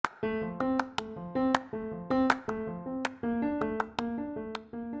Hey,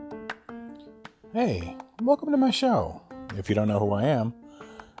 welcome to my show. If you don't know who I am,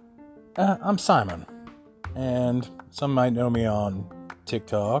 I'm Simon. And some might know me on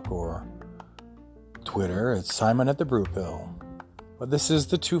TikTok or Twitter. It's Simon at the Brew Pill. But this is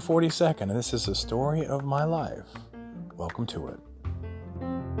the 242nd, and this is the story of my life. Welcome to it.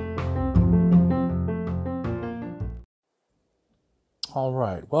 All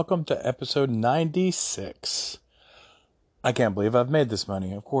right, welcome to episode 96. I can't believe I've made this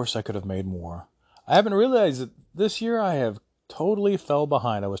money. Of course, I could have made more. I haven't realized that this year I have totally fell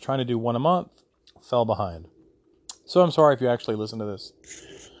behind. I was trying to do one a month, fell behind. So I'm sorry if you actually listen to this.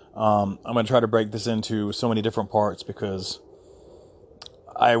 I'm going to try to break this into so many different parts because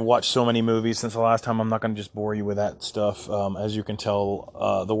I watched so many movies since the last time. I'm not going to just bore you with that stuff. As you can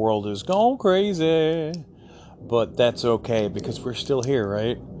tell, the world is going crazy. But that's okay because we're still here,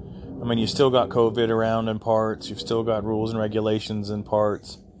 right? I mean, you still got COVID around in parts. You've still got rules and regulations in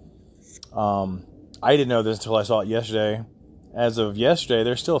parts. I didn't know this until I saw it yesterday. As of yesterday,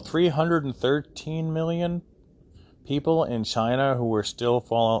 there's still 313 million people in China who are still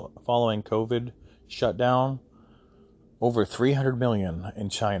following COVID shutdown. Over 300 million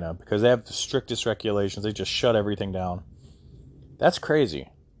in China because they have the strictest regulations. They just shut everything down. That's crazy.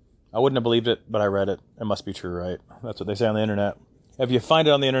 I wouldn't have believed it, but I read it. It must be true, right? That's what they say on the internet. If you find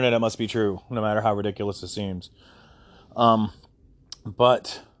it on the internet, it must be true, no matter how ridiculous it seems.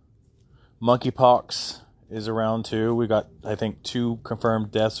 But monkeypox is around too. We got, I think, 2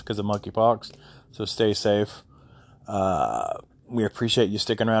 confirmed deaths because of monkeypox. So stay safe. We appreciate you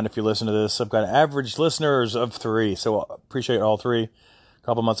sticking around if you listen to this. I've got average listeners of 3, so I appreciate all 3. A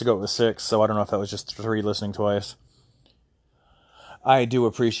couple months ago it was 6, so I don't know if that was just 3 listening twice. I do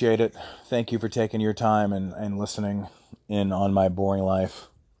appreciate it. Thank you for taking your time and listening in on my boring life.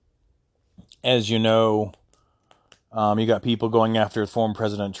 As you know, you got people going after former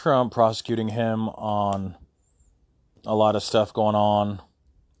President Trump, prosecuting him on a lot of stuff going on.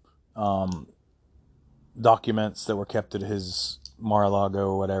 Documents that were kept at his Mar-a-Lago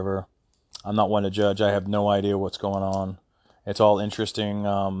or whatever. I'm not one to judge. I have no idea what's going on. It's all interesting.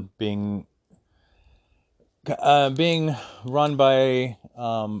 Being run by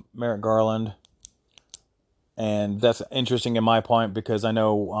Merrick Garland. And that's interesting in my point because I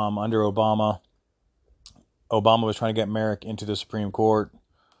know under Obama was trying to get Merrick into the Supreme Court.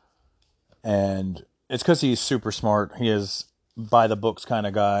 And it's because he's super smart. He is by the books kind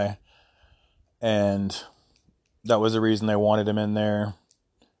of guy. And that was the reason they wanted him in there.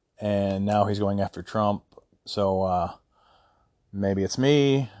 And now he's going after Trump. So maybe it's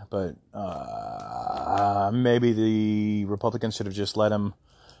me, but maybe the Republicans should have just let him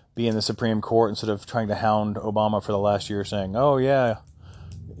be in the Supreme Court instead of trying to hound Obama for the last year, saying, "Oh yeah,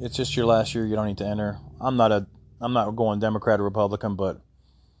 it's just your last year. You don't need to enter." I'm not going Democrat or Republican, but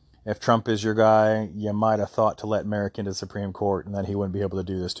if Trump is your guy, you might have thought to let Merrick into the Supreme Court and that he wouldn't be able to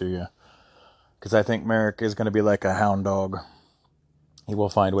do this to you. Because I think Merrick is going to be like a hound dog. He will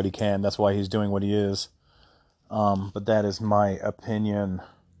find what he can. That's why he's doing what he is. But that is my opinion.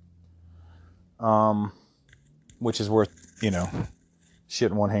 Which is worth,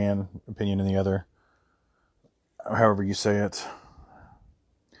 shit in one hand, opinion in the other. However you say it.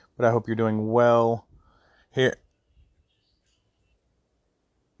 But I hope you're doing well. Here.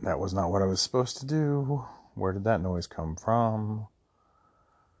 That was not what I was supposed to do. Where did that noise come from?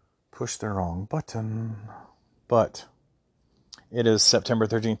 Push the wrong button. But it is September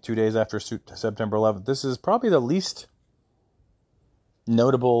 13th, 2 days after September 11th. This is probably the least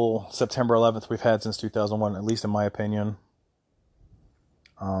notable September 11th we've had since 2001, at least in my opinion.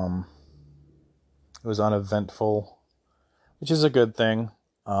 It was uneventful, which is a good thing.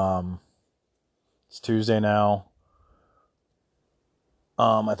 It's Tuesday now.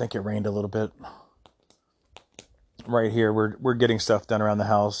 I think it rained a little bit. Right here, we're getting stuff done around the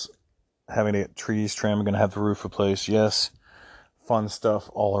house. Having to get trees trimmed. I'm going to have the roof replaced. Yes. Fun stuff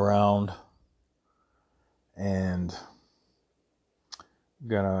all around. And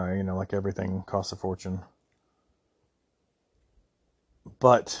gonna, like everything, costs a fortune.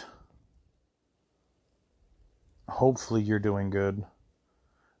 But hopefully you're doing good.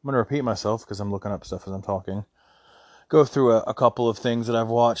 I'm going to repeat myself because I'm looking up stuff as I'm talking. Go through a couple of things that I've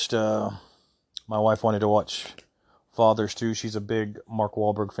watched. My wife wanted to watch Fathers too. She's a big Mark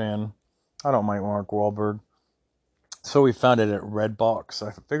Wahlberg fan. I don't mind Mark Wahlberg. So we found it at Redbox.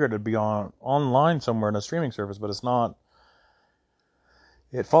 I figured it'd be online somewhere in a streaming service, but it's not.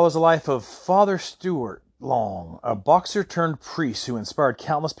 It follows the life of Father Stuart Long, a boxer turned priest who inspired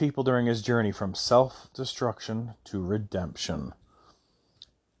countless people during his journey from self-destruction to redemption.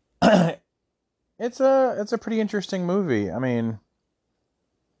 it's a pretty interesting movie. I mean,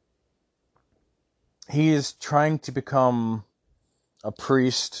 he is trying to become a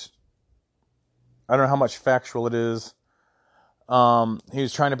priest. I don't know how much factual it is. He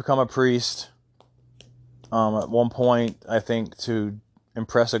was trying to become a priest at one point, I think, to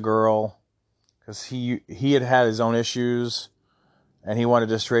impress a girl, because he had his own issues and he wanted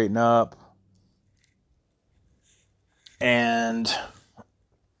to straighten up. And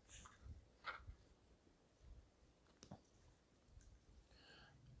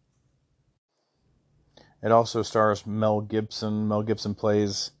it also stars Mel Gibson. Mel Gibson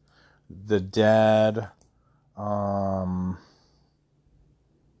plays the dad.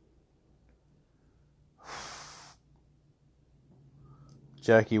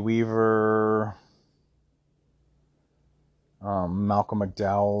 Jackie Weaver. Malcolm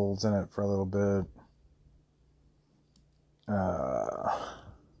McDowell's in it for a little bit.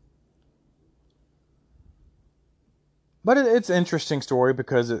 But it's an interesting story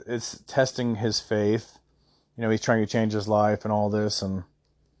because it's testing his faith. You know, he's trying to change his life and all this, and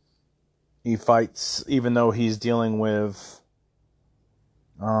he fights even though he's dealing with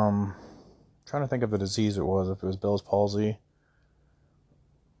trying to think of the disease it was, if it was Bell's palsy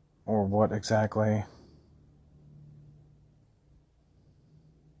or what exactly.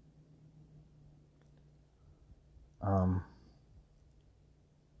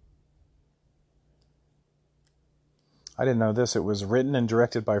 I didn't know this. It was written and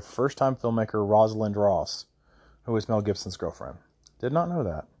directed by first-time filmmaker Rosalind Ross, who was Mel Gibson's girlfriend. Did not know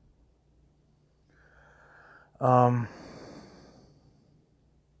that.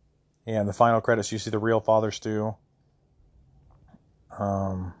 Yeah, in the final credits, you see the real Father Stu.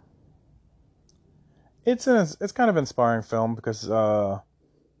 It's kind of inspiring film because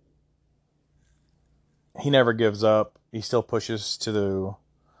he never gives up. He still pushes to the.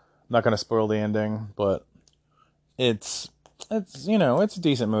 I'm not going to spoil the ending, but it's it's a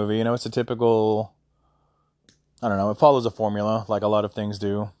decent movie. You know, it's a typical. I don't know. It follows a formula like a lot of things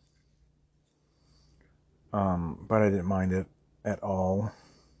do. But I didn't mind it at all.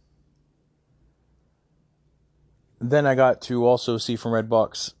 Then I got to also see from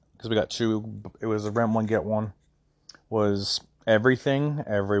Redbox, because we got two. It was a rent one get one. Was Everything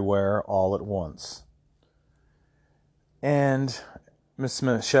Everywhere All at Once. And Miss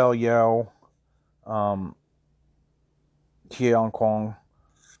Michelle Yeoh, Keon Kwong,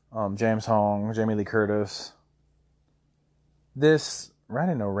 James Hong, Jamie Lee Curtis. I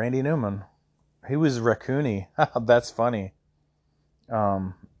didn't know Randy Newman. He was Raccoony. That's funny.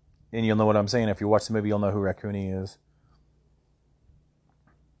 And you'll know what I'm saying. If you watch the movie, you'll know who Raccoony is.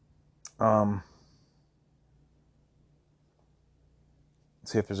 Let's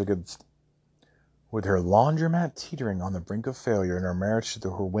see if there's a good. With her laundromat teetering on the brink of failure and her marriage to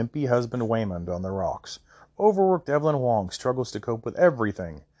her wimpy husband Waymond on the rocks, overworked Evelyn Wong struggles to cope with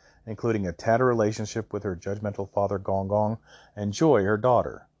everything, including a tattered relationship with her judgmental father Gong Gong and Joy, her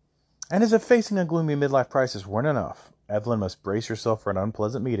daughter. And as if facing a gloomy midlife crisis weren't enough, Evelyn must brace herself for an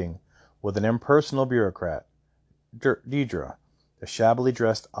unpleasant meeting with an impersonal bureaucrat, Deidre, the shabbily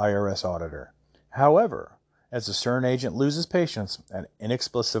dressed IRS auditor. However, as the stern agent loses patience, an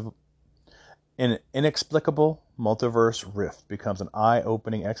inexplicable multiverse rift becomes an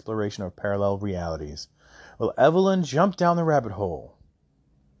eye-opening exploration of parallel realities. Will Evelyn jump down the rabbit hole?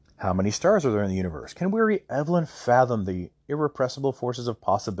 How many stars are there in the universe? Can weary Evelyn fathom the irrepressible forces of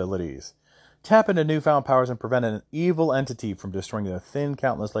possibilities? Tap into newfound powers and prevent an evil entity from destroying the thin,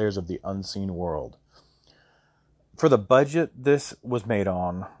 countless layers of the unseen world. For the budget this was made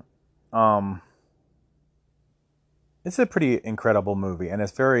on, it's a pretty incredible movie, and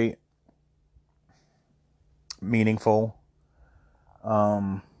it's very meaningful.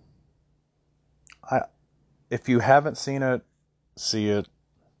 If you haven't seen it, see it.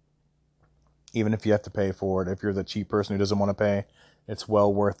 Even if you have to pay for it, if you're the cheap person who doesn't want to pay, it's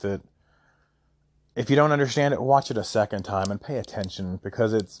well worth it. If you don't understand it, watch it a second time and pay attention,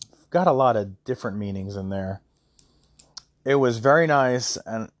 because it's got a lot of different meanings in there. It was very nice,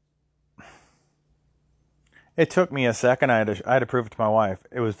 and it took me a second. I had to prove it to my wife.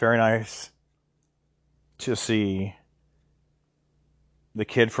 It was very nice to see the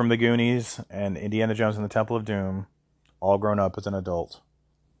kid from the Goonies and Indiana Jones and the Temple of Doom all grown up as an adult.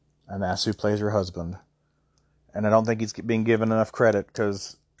 And that's who plays her husband. And I don't think he's being given enough credit,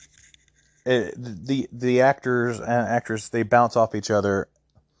 because the actors and actresses, they bounce off each other.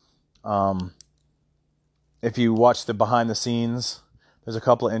 If you watch the behind the scenes, there's a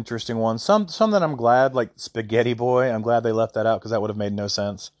couple of interesting ones. Some that I'm glad, like Spaghetti Boy, I'm glad they left that out, because that would have made no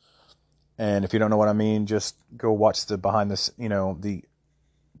sense. And if you don't know what I mean, just go watch the behind the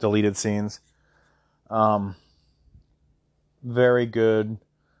deleted scenes. Very good.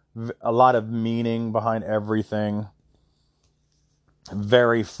 A lot of meaning behind everything.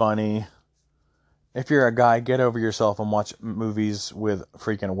 Very funny. If you're a guy, get over yourself and watch movies with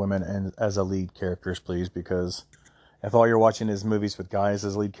freaking women as a lead characters, please, because if all you're watching is movies with guys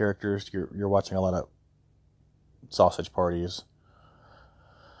as lead characters, you're watching a lot of sausage parties.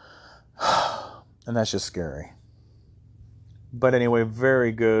 And that's just scary. But anyway,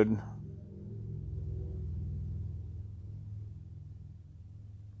 very good.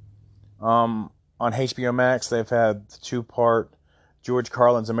 On HBO Max, they've had the 2-part George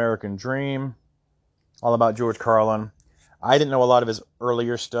Carlin's American Dream. All about George Carlin. I didn't know a lot of his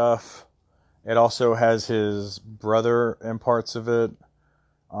earlier stuff. It also has his brother in parts of it,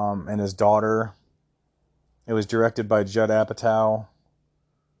 and his daughter. It was directed by Judd Apatow.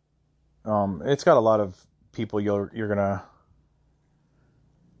 It's got a lot of people you're gonna,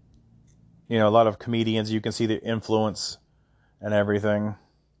 a lot of comedians. You can see the influence and everything.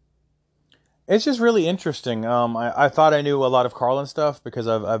 It's just really interesting. I thought I knew a lot of Carlin stuff because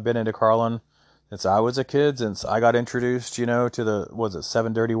I've been into Carlin since I was a kid, since I got introduced, to the,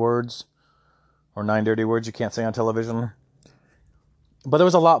 7 dirty words or 9 dirty words you can't say on television. But there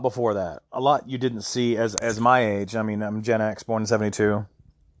was a lot before that. A lot you didn't see as my age. I mean, I'm Gen X, born in 72.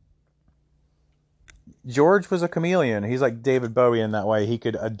 George was a chameleon. He's like David Bowie in that way. He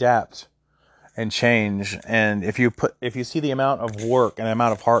could adapt and change. And if you see the amount of work and the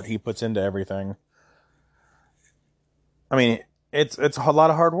amount of heart he puts into everything, I mean, it's a lot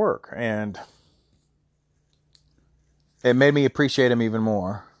of hard work, and it made me appreciate him even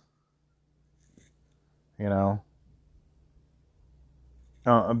more. Like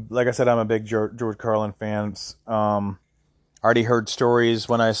I said, I'm a big George Carlin fan. I already heard stories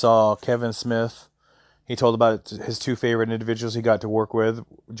when I saw Kevin Smith. He told about his 2 favorite individuals he got to work with,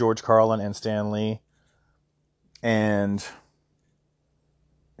 George Carlin and Stan Lee. And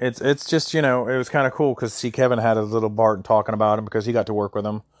it's just, it was kind of cool because Kevin had a little part talking about him because he got to work with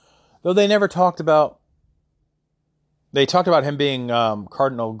him. Though they never talked about... They talked about him being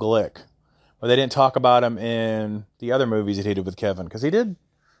Cardinal Glick. But they didn't talk about him in the other movies that he did with Kevin. Because he did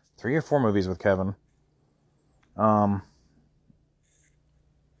 3 or 4 movies with Kevin. And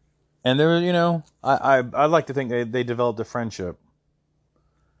there, I like to think they developed a friendship.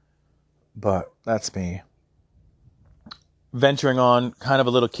 But that's me. Venturing on kind of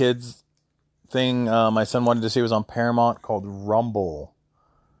a little kids thing. My son wanted to see, was on Paramount, called Rumble.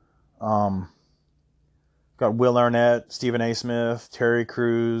 Got Will Arnett, Stephen A. Smith, Terry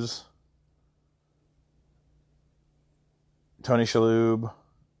Crews, Tony Shalhoub,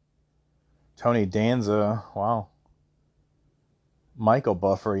 Tony Danza, wow. Michael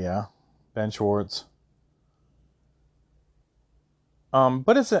Buffer, yeah. Ben Schwartz.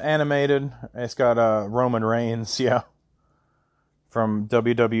 But it's animated. It's got Roman Reigns, yeah, from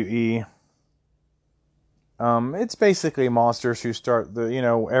WWE. It's basically monsters who start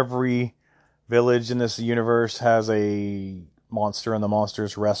every village in this universe has a monster, and the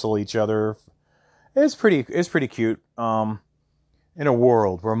monsters wrestle each other. It's pretty cute. In a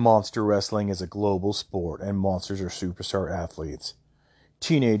world where monster wrestling is a global sport and monsters are superstar athletes,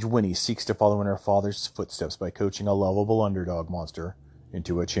 teenage Winnie seeks to follow in her father's footsteps by coaching a lovable underdog monster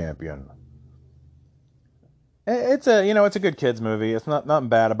into a champion. It's a good kids movie. It's nothing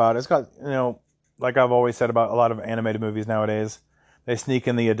bad about it. It's got, like I've always said about a lot of animated movies nowadays, they sneak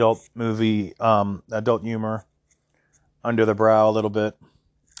in the adult humor under the brow a little bit.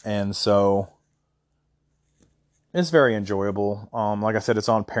 And so it's very enjoyable. Like I said, it's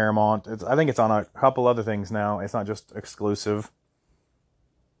on Paramount. I think it's on a couple other things now. It's not just exclusive.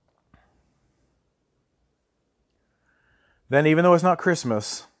 Then, even though it's not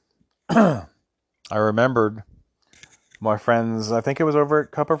Christmas, I remembered my friends, I think it was over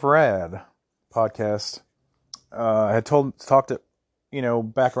at Cup of Rad podcast, had talked it,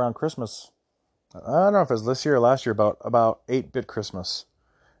 back around Christmas. I don't know if it was this year or last year, about 8-Bit Christmas.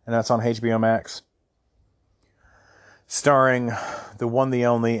 And that's on HBO Max. Starring the one, the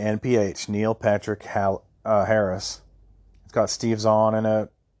only NPH, Neil Patrick Harris. It's got Steve Zahn in it.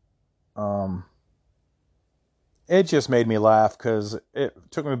 It just made me laugh because it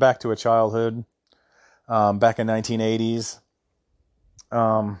took me back to a childhood, back in 1980s.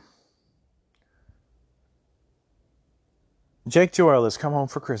 Jake Joel has come home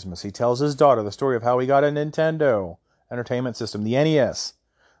for Christmas. He tells his daughter the story of how he got a Nintendo Entertainment System, the NES,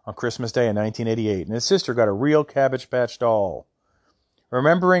 on Christmas Day in 1988. And his sister got a real Cabbage Patch doll.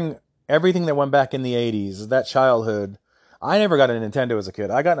 Remembering everything that went back in the 80s, that childhood. I never got a Nintendo as a kid.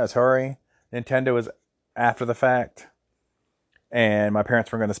 I got an Atari. Nintendo was after the fact. and my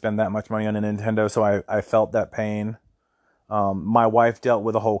parents weren't going to spend that much money on a Nintendo, so I felt that pain. My wife dealt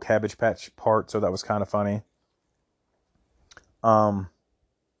with a whole Cabbage Patch part, so that was kind of funny.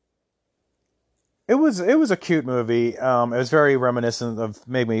 It was a cute movie. It was very reminiscent of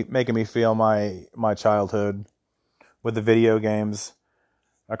making me feel my childhood with the video games.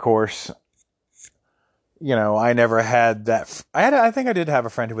 Of course, I never had that. I think I did have a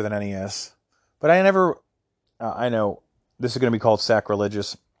friend with an NES, but I never. I know this is going to be called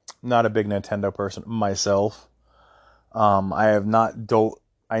sacrilegious. Not a big Nintendo person myself. I have not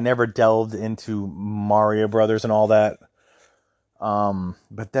I never delved into Mario Brothers and all that.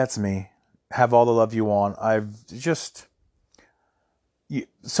 But that's me. Have all the love you want.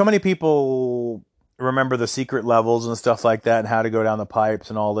 So many people remember the secret levels and stuff like that and how to go down the pipes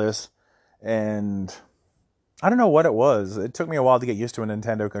and all this. And I don't know what it was. It took me a while to get used to a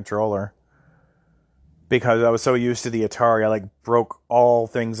Nintendo controller because I was so used to the Atari. I broke all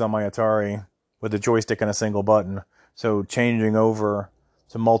things on my Atari with a joystick and a single button. So changing over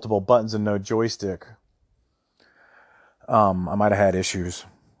to multiple buttons and no joystick, I might have had issues.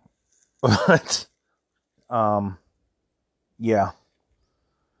 But, yeah.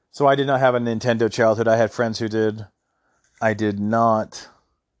 So I did not have a Nintendo childhood. I had friends who did. I did not.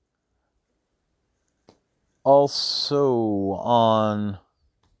 Also on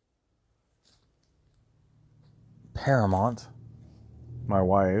Paramount, my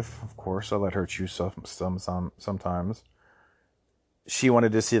wife, of course, I let her choose sometimes. She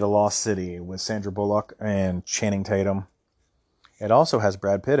wanted to see The Lost City with Sandra Bullock and Channing Tatum. It also has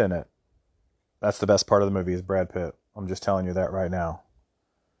Brad Pitt in it. That's the best part of the movie is Brad Pitt. I'm just telling you that right now.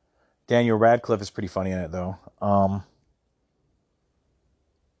 Daniel Radcliffe is pretty funny in it, though.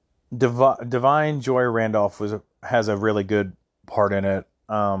 Divine Joy Randolph has a really good part in it.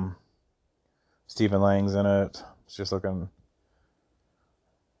 Stephen Lang's in it. It's just looking...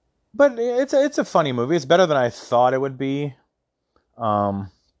 But it's a funny movie. It's better than I thought it would be.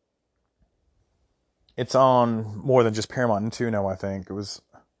 It's on more than just Paramount and 2 now, I think. It was...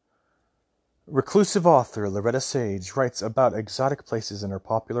 Reclusive author Loretta Sage writes about exotic places in her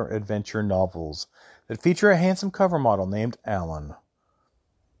popular adventure novels that feature a handsome cover model named Alan.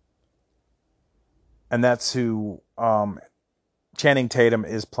 And that's who Channing Tatum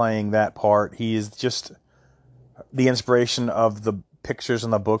is playing that part. He is just the inspiration of the pictures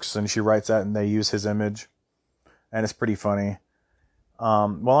in the books, and she writes that, and they use his image. And it's pretty funny.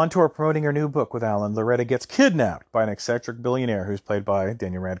 While on tour promoting her new book with Alan, Loretta gets kidnapped by an eccentric billionaire who's played by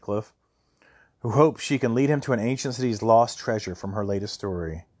Daniel Radcliffe, who hopes she can lead him to an ancient city's lost treasure from her latest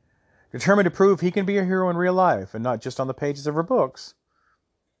story. Determined to prove he can be a hero in real life, and not just on the pages of her books,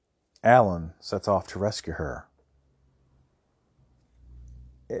 Alan sets off to rescue her.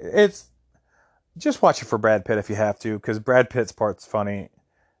 It's... Just watch it for Brad Pitt if you have to, because Brad Pitt's part's funny.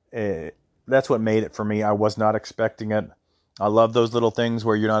 That's what made it for me. I was not expecting it. I love those little things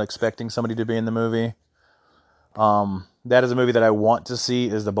where you're not expecting somebody to be in the movie. That is a movie that I want to see,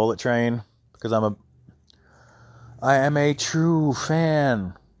 is The Bullet Train, because I am a true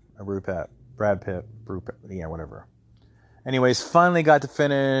fan of Brad Pitt, yeah, whatever. Anyways, finally got to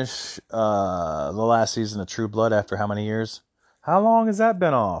finish the last season of True Blood after how many years? How long has that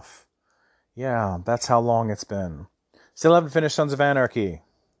been off? Yeah, that's how long it's been. Still haven't finished Sons of Anarchy.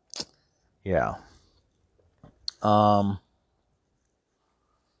 Yeah. I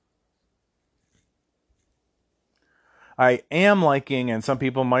am liking, and some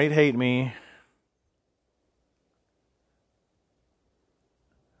people might hate me,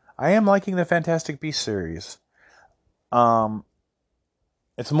 I am liking the Fantastic Beasts series.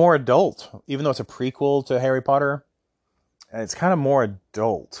 It's more adult, even though it's a prequel to Harry Potter. It's kind of more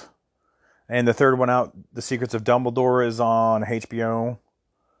adult. And the third one out, The Secrets of Dumbledore, is on HBO.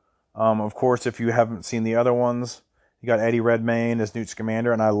 Of course, if you haven't seen the other ones, you got Eddie Redmayne as Newt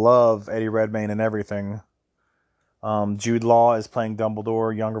Scamander, and I love Eddie Redmayne and everything. Jude Law is playing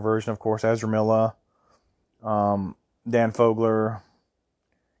Dumbledore, younger version, of course, Ezra Miller. Dan Fogler,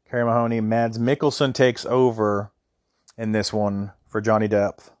 Carey Mahoney, Mads Mikkelsen takes over in this one for Johnny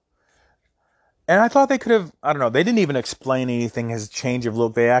Depp. And I thought they could have, I don't know, they didn't even explain anything, his change of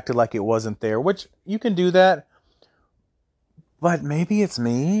look. They acted like it wasn't there, which you can do that. But maybe it's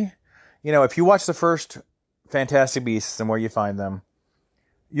me. If you watch the first Fantastic Beasts and Where You Find Them,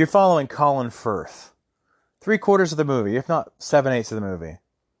 you're following Colin Firth. 3/4 of the movie, if not 7/8 of the movie.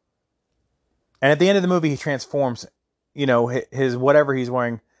 And at the end of the movie, he transforms, his whatever he's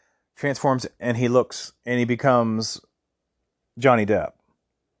wearing transforms, and he becomes Johnny Depp.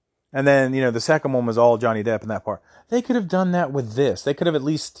 And then, the second one was all Johnny Depp in that part. They could have done that with this. They could have at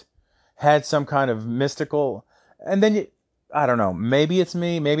least had some kind of mystical... And then I don't know. Maybe it's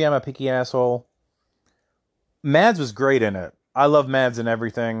me. Maybe I'm a picky asshole. Mads was great in it. I love Mads and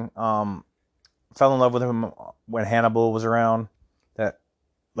everything. Fell in love with him when Hannibal was around. That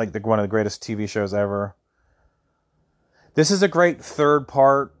one of the greatest TV shows ever. This is a great third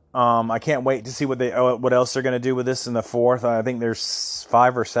part. I can't wait to see what else they're going to do with this in the fourth. I think there's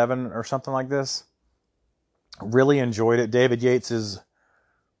 5 or 7 or something like this. Really enjoyed it. David Yates is...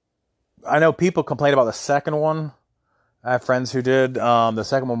 I know people complain about the second one. I have friends who did. The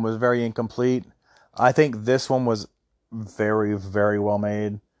second one was very incomplete. I think this one was very, very well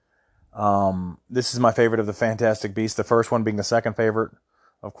made. This is my favorite of the Fantastic Beasts. The first one being the second favorite.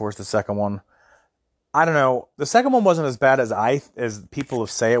 Of course, the second one. I don't know. The second one wasn't as bad as people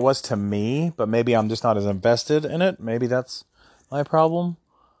say it was to me, but maybe I'm just not as invested in it. Maybe that's my problem.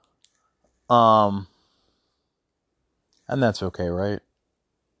 And that's okay, right?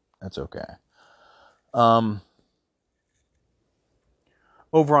 That's okay.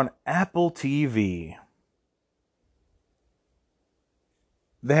 Over on Apple TV,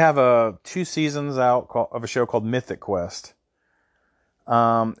 they have 2 seasons out of a show called Mythic Quest.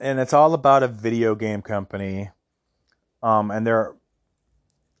 And it's all about a video game company, and their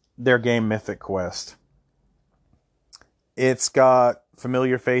game Mythic Quest. It's got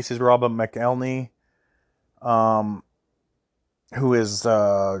familiar faces, Robert McElhenney, who is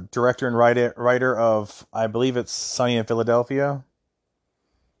director and writer of, I believe it's Sunny in Philadelphia.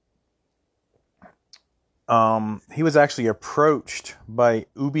 He was actually approached by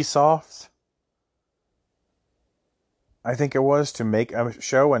Ubisoft, I think it was, to make a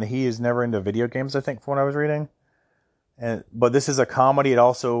show, and he is never into video games, I think, from what I was reading. But this is a comedy. It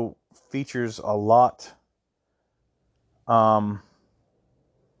also features a lot of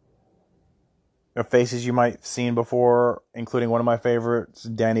faces you might have seen before, including one of my favorites,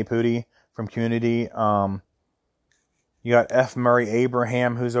 Danny Pudi from Community. You got F. Murray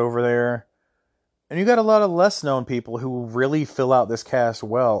Abraham, who's over there. And you got a lot of less known people who really fill out this cast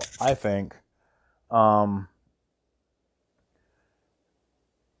well, I think. Some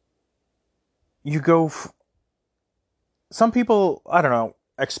people, I don't know,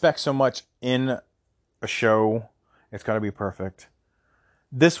 expect so much in a show. It's got to be perfect.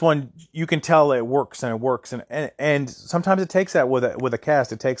 This one, you can tell it works, and it works. And sometimes it takes that with a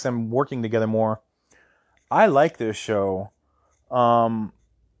cast. It takes them working together more. I like this show.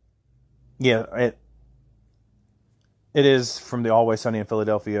 Yeah, it is from the Always Sunny in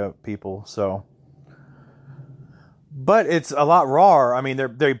Philadelphia people, so. But it's a lot rawer. I mean,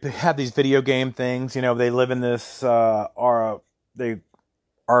 they have these video game things. You know, they live in this RPG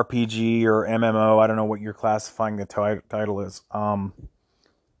or MMO. I don't know what you're classifying the title is.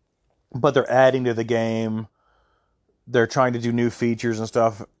 But they're adding to the game. They're trying to do new features and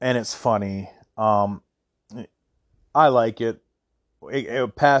stuff, and it's funny. I like it.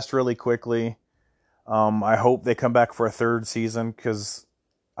 It passed really quickly. I hope they come back for a 3rd season, because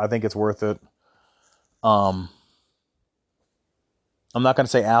I think it's worth it. I'm not going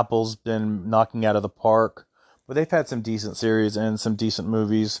to say Apple's been knocking out of the park, but they've had some decent series and some decent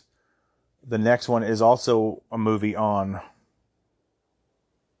movies. The next one is also a movie on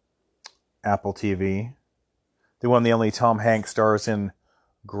Apple TV. The one the only Tom Hanks stars in,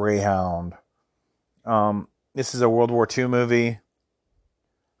 Greyhound. This is a World War II movie.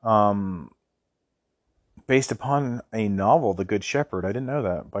 Based upon a novel, The Good Shepherd. I didn't know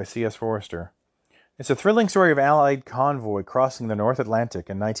that, by C.S. Forrester. It's a thrilling story of an Allied convoy crossing the North Atlantic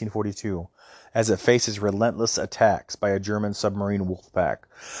in 1942 as it faces relentless attacks by a German submarine wolf pack.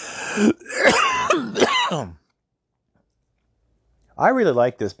 I really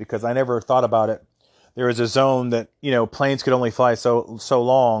like this because I never thought about it. There was a zone that, planes could only fly so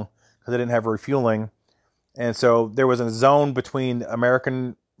long because they didn't have refueling. And so there was a zone between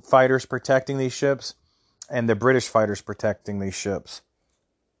American fighters protecting these ships and the British fighters protecting these ships.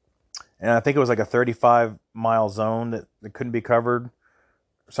 And I think it was like a 35-mile zone that couldn't be covered,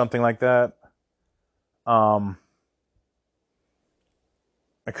 or something like that.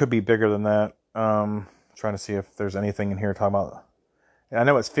 It could be bigger than that. Trying to see if there's anything in here talking about. I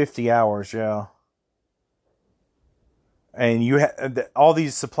know it's 50 hours, yeah. And all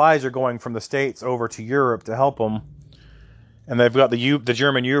these supplies are going from the States over to Europe to help them. And they've got the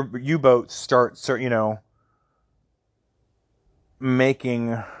German U-boats start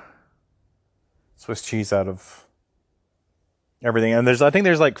making Swiss cheese out of everything. And I think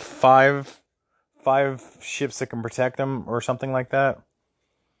there's like five ships that can protect them or something like that.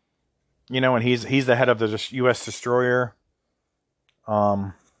 And he's the head of the U.S. destroyer.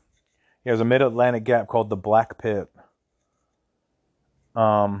 There's a mid-Atlantic gap called the Black Pit.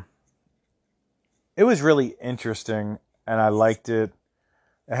 It was really interesting. and I liked it.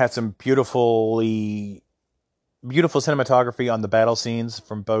 It had some beautiful cinematography on the battle scenes,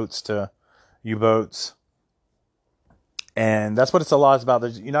 from boats to U-boats. And that's what it's a lot about.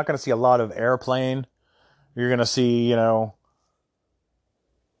 You're not going to see a lot of airplane. You're going to see,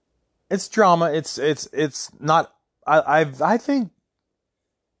 it's drama. It's not. I think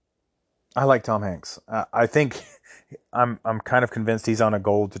I like Tom Hanks. I think I'm kind of convinced he's on a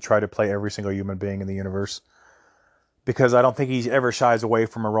goal to try to play every single human being in the universe, because I don't think he ever shies away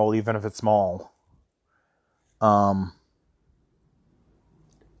from a role, even if it's small. And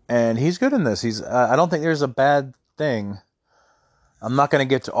he's good in this. I don't think there's a bad thing. I'm not going to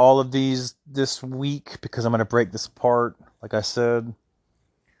get to all of these this week because I'm going to break this apart, like I said.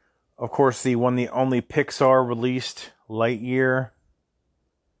 Of course, the only Pixar released Lightyear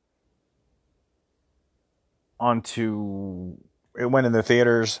it went in the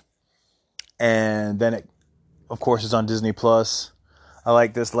theaters, and then it, of course, is on Disney Plus. I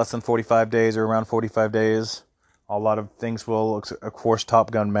like this, less than 45 days or around 45 days. A lot of things will, of course,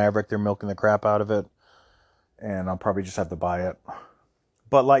 Top Gun Maverick, they're milking the crap out of it, and I'll probably just have to buy it.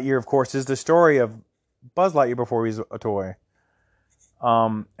 But Lightyear, of course, is the story of Buzz Lightyear before he's a toy.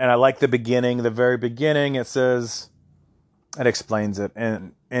 And I like the very beginning, it explains it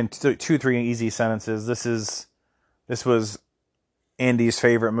in 2-3 easy sentences. This was Andy's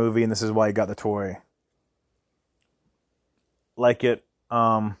favorite movie, and this is why he got the toy. Like it.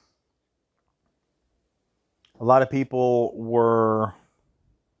 A lot of people were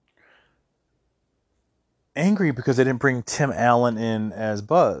angry because they didn't bring Tim Allen in as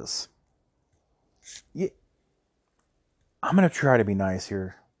Buzz. Yeah. I'm going to try to be nice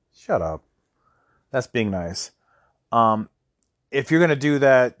here. Shut up. That's being nice. If you're going to do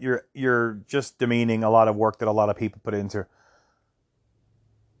that, you're just demeaning a lot of work that a lot of people put into.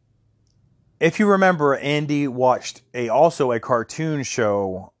 If you remember, Andy watched also a cartoon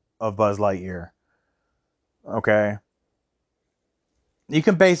show of Buzz Lightyear. Okay? You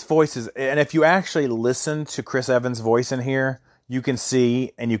can base voices, and if you actually listen to Chris Evans' voice in here, you can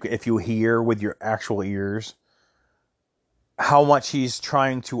see, and if you hear with your actual ears, how much he's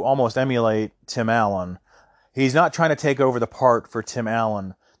trying to almost emulate Tim Allen. He's not trying to take over the part for Tim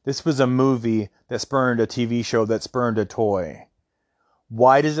Allen. This was a movie that spurned a TV show that spurned a toy.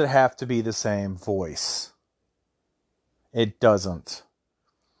 Why does it have to be the same voice? It doesn't.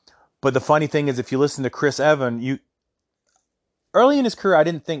 But the funny thing is, if you listen to Chris Evans, early in his career, I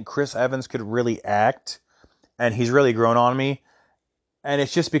didn't think Chris Evans could really act, and he's really grown on me. And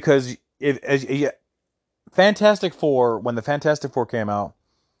it's just because Fantastic Four, when the Fantastic Four came out,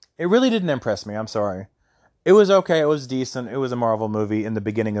 it really didn't impress me. I'm sorry. It was okay. It was decent. It was a Marvel movie in the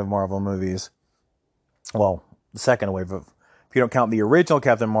beginning of Marvel movies. Well, the second wave of, if you don't count the original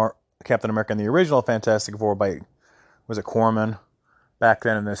Captain America and the original Fantastic Four by, was it Corman? Back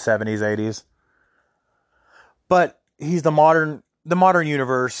then in the 70s, 80s. But he's the modern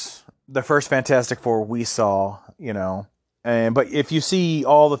universe, the first Fantastic Four we saw, but if you see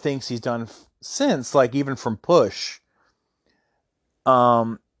all the things he's done since, like even from Push,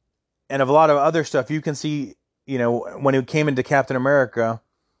 and of a lot of other stuff, you can see, when he came into Captain America,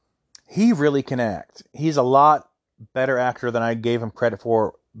 he really can act. He's a lot better actor than I gave him credit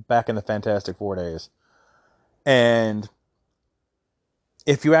for back in the Fantastic Four days. And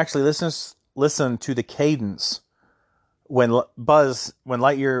if you actually listen to the cadence when Buzz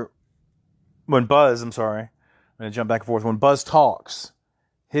talks,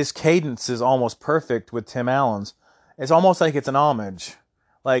 his cadence is almost perfect with Tim Allen's. It's almost like it's an homage.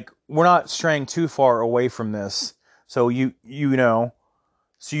 Like, we're not straying too far away from this, so you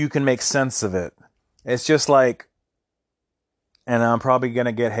can make sense of it. It's just like, and I'm probably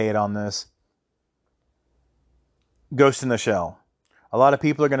gonna get hate on this, Ghost in the Shell. A lot of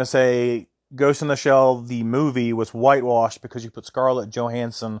people are gonna say Ghost in the Shell, the movie, was whitewashed because you put Scarlett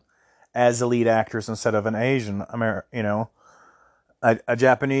Johansson as the lead actress instead of an Asian, a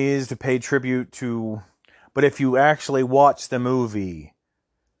Japanese to pay tribute to. But if you actually watch the movie,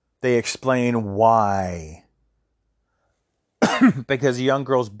 they explain why. Because a young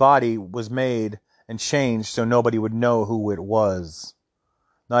girl's body was made and changed so nobody would know who it was.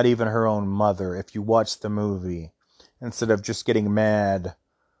 Not even her own mother, if you watch the movie. Instead of just getting mad.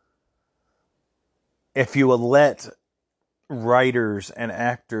 If you will let writers and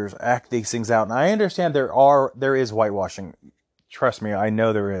actors act these things out. And I understand there is whitewashing. Trust me, I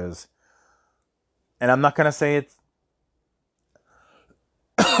know there is. And I'm not going to say it's...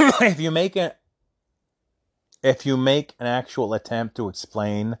 If you make an actual attempt to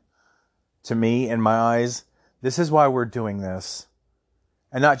explain to me, in my eyes, this is why we're doing this.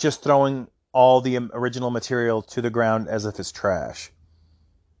 And not just throwing all the original material to the ground as if it's trash.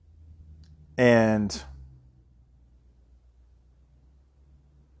 And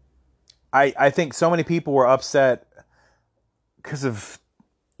I think so many people were upset because of,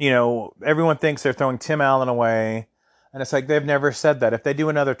 everyone thinks they're throwing Tim Allen away. And it's like, they've never said that. If they do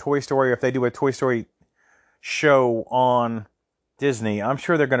another Toy Story, or if they do a Toy Story show on Disney, I'm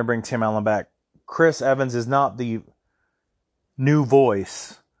sure they're going to bring Tim Allen back. Chris Evans is not the new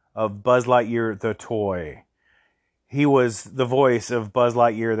voice of Buzz Lightyear the toy. He was the voice of Buzz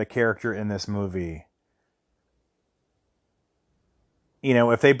Lightyear, the character in this movie.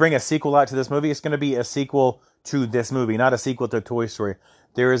 If they bring a sequel out to this movie, it's going to be a sequel to this movie, not a sequel to Toy Story.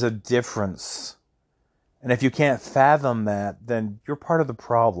 There is a difference. And if you can't fathom that, then you're part of the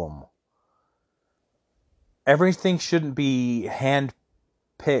problem. Everything shouldn't be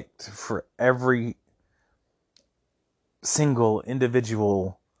hand-picked for every single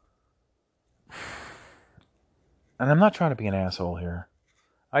individual. And I'm not trying to be an asshole here.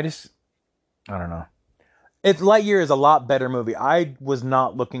 I don't know. Lightyear is a lot better movie. I was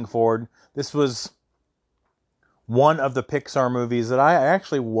not looking forward. This was one of the Pixar movies that I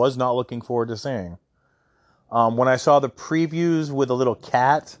actually was not looking forward to seeing. When I saw the previews with a little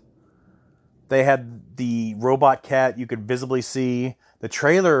cat, they had the robot cat you could visibly see. The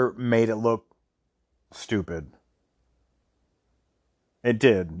trailer made it look stupid. It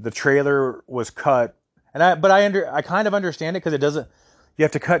did. The trailer was cut, but I kind of understand it, because it doesn't. You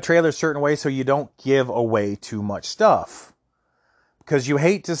have to cut trailers certain ways so you don't give away too much stuff, because you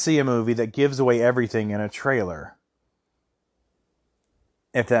hate to see a movie that gives away everything in a trailer.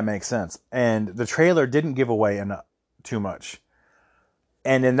 If that makes sense. And the trailer didn't give away too much.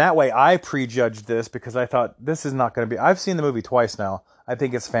 And in that way, I prejudged this because I thought, this is not going to be... I've seen the movie twice now. I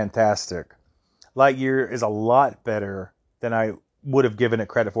think it's fantastic. Lightyear is a lot better than I would have given it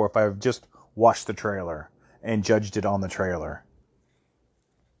credit for if I have just watched the trailer and judged it on the trailer.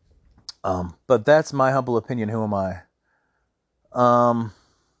 But that's my humble opinion. Who am I?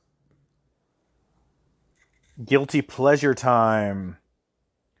 Guilty pleasure time.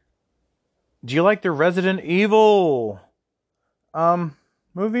 Do you like the Resident Evil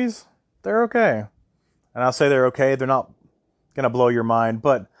movies? They're okay. And I'll say they're okay. They're not going to blow your mind.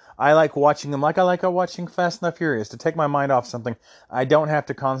 But I like watching them like I like watching Fast and the Furious. To take my mind off something, I don't have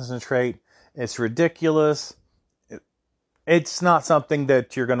to concentrate. It's ridiculous. It's not something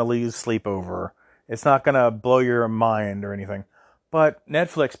that you're going to lose sleep over. It's not going to blow your mind or anything. But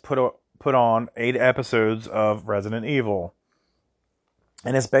Netflix put on 8 episodes of Resident Evil.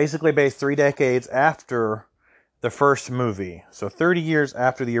 And it's basically based 3 decades after the first movie. So 30 years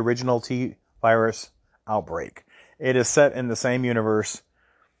after the original T-virus outbreak. It is set in the same universe.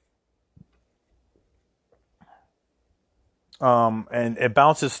 And it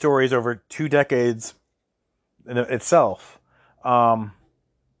bounces stories over 2 decades in itself.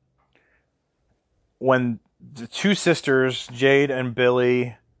 When the 2 sisters, Jade and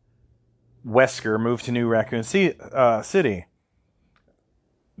Billy Wesker, moved to New Raccoon City,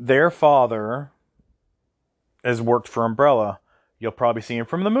 their father has worked for Umbrella. You'll probably see him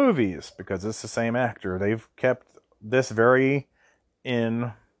from the movies because it's the same actor. They've kept this very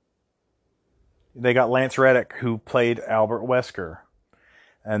in. They got Lance Reddick, who played Albert Wesker.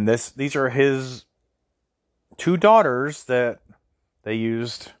 And these are his 2 daughters that they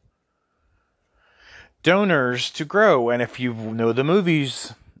used donors to grow. And if you know the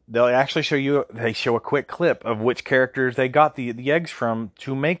movies, they'll actually they show a quick clip of which characters they got the eggs from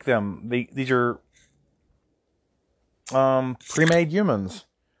to make them. These are pre-made humans.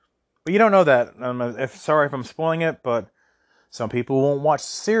 But you don't know that. Sorry if I'm spoiling it, but some people won't watch the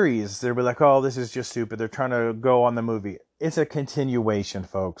series. They'll be like, oh, this is just stupid. They're trying to go on the movie. It's a continuation,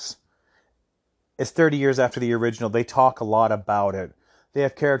 folks. It's 30 years after the original. They talk a lot about it. They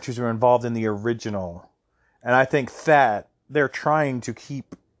have characters who are involved in the original. And I think that they're trying to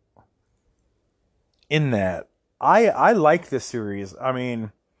keep in that. I like this series. I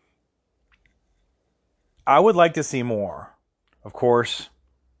mean, I would like to see more. Of course,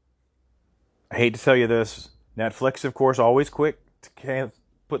 I hate to tell you this. Netflix, of course, always quick to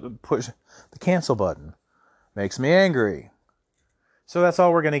push the cancel button. Makes me angry. So that's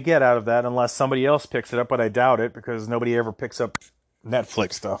all we're going to get out of that unless somebody else picks it up, but I doubt it because nobody ever picks up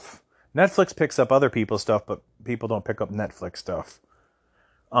Netflix stuff. Netflix picks up other people's stuff, but people don't pick up Netflix stuff.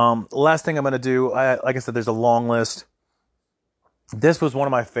 Last thing I'm going to do, like I said, there's a long list. This was one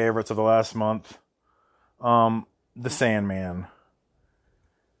of my favorites of the last month. The Sandman.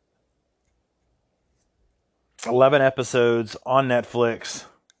 11 episodes on Netflix.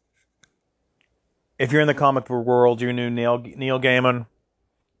 If you're in the comic book world, you knew Neil Gaiman.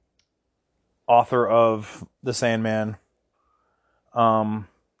 author of The Sandman,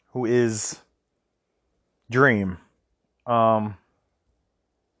 who is Dream.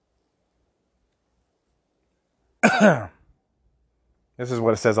 This is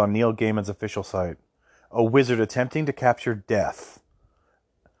what it says on Neil Gaiman's official site. A wizard attempting to capture death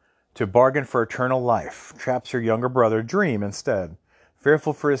to bargain for eternal life traps her younger brother, Dream, instead.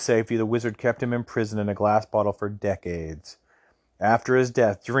 Fearful for his safety, the wizard kept him imprisoned in a glass bottle for decades. After his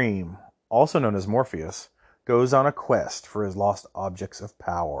death, Dream, also known as Morpheus, goes on a quest for his lost objects of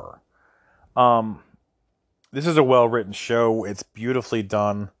power. This is a well-written show. It's beautifully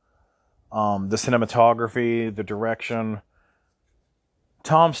done. The cinematography, the direction.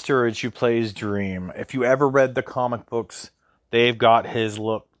 Tom Sturridge, who plays Dream, if you ever read the comic books, they've got his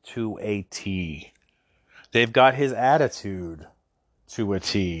look to a T. They've got his attitude to a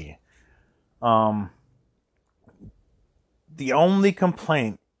T. The only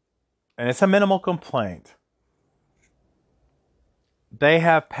complaint, and it's a minimal complaint, they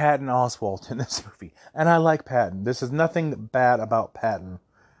have Patton Oswalt in this movie. And I like Patton. This is nothing bad about Patton.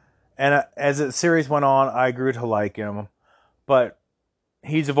 And as the series went on, I grew to like him. But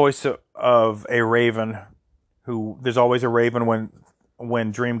he's the voice of a raven. There's always a raven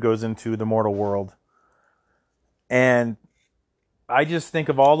when Dream goes into the mortal world. And I just think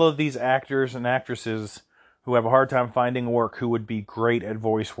of all of these actors and actresses who have a hard time finding work who would be great at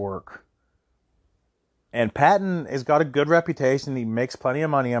voice work. And Patton has got a good reputation. He makes plenty of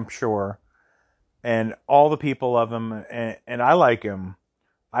money, I'm sure. And all the people love him. And I like him.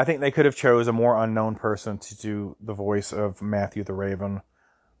 I think they could have chose a more unknown person to do the voice of Matthew the Raven.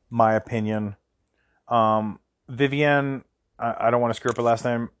 My opinion. Vivienne, I don't want to screw up her last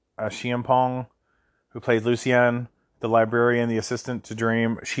name, Chiampong, who plays Lucienne, the librarian, the assistant to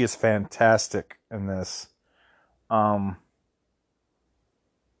Dream. She is fantastic in this.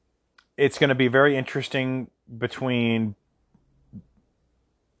 It's going to be very interesting between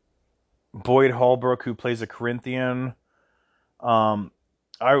Boyd Holbrook, who plays a Corinthian. I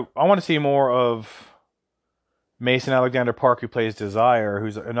want to see more of Mason Alexander Park, who plays Desire,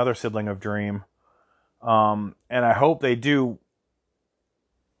 who's another sibling of Dream. And I hope they do.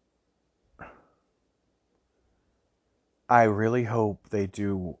 I really hope they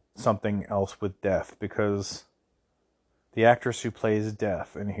do something else with Death, because the actress who plays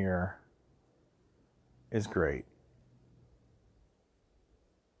Death in here is great.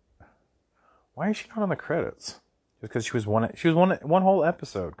 Why is she not on the credits? Just because she was one whole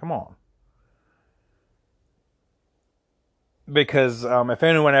episode. Come on. Because if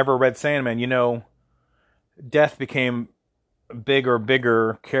anyone ever read Sandman, you know, Death became a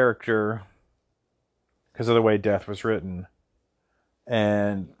bigger character because of the way Death was written.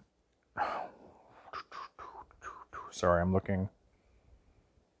 And sorry, I'm looking.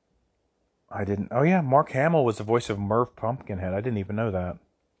 Oh yeah, Mark Hamill was the voice of Merv Pumpkinhead. I didn't even know that.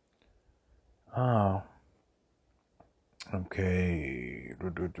 Oh. Okay.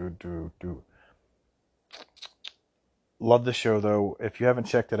 Love the show, though. If you haven't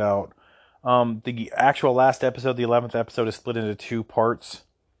checked it out, the actual last episode, the 11th episode, is split into 2 parts,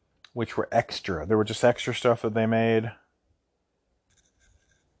 which were extra. There were just extra stuff that they made.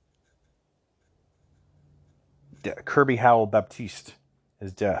 Kirby Howell Baptiste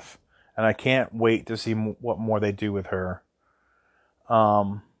is Death, and I can't wait to see what more they do with her.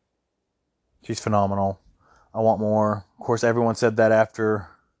 She's phenomenal. I want more. Of course, everyone said that after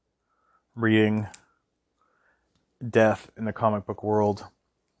reading Death in the comic book world.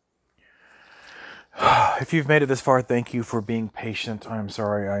 If you've made it this far, thank you for being patient. I'm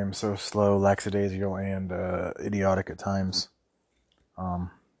sorry I am so slow, lackadaisical, and idiotic at times.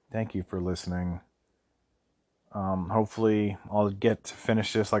 Thank you for listening. Hopefully I'll get to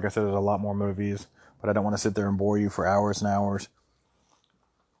finish this. Like I said, there's a lot more movies, but I don't want to sit there and bore you for hours and hours.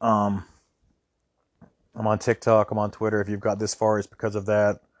 I'm on TikTok, I'm on Twitter. If you've got this far, it's because of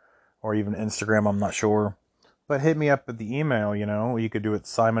that. Or even Instagram, I'm not sure. But hit me up at the email, you know. You could do it,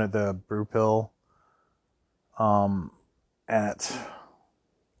 Simon at the Brewpill. At...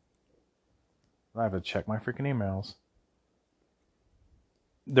 I have to check my freaking emails.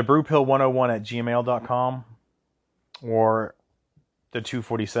 thebrewpill101 at gmail.com. Or the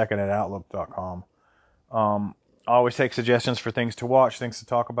 242nd at outlook.com. I always take suggestions for things to watch, things to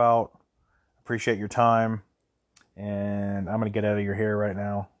talk about. Appreciate your time. And I'm going to get out of your hair right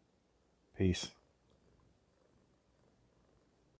now. Peace.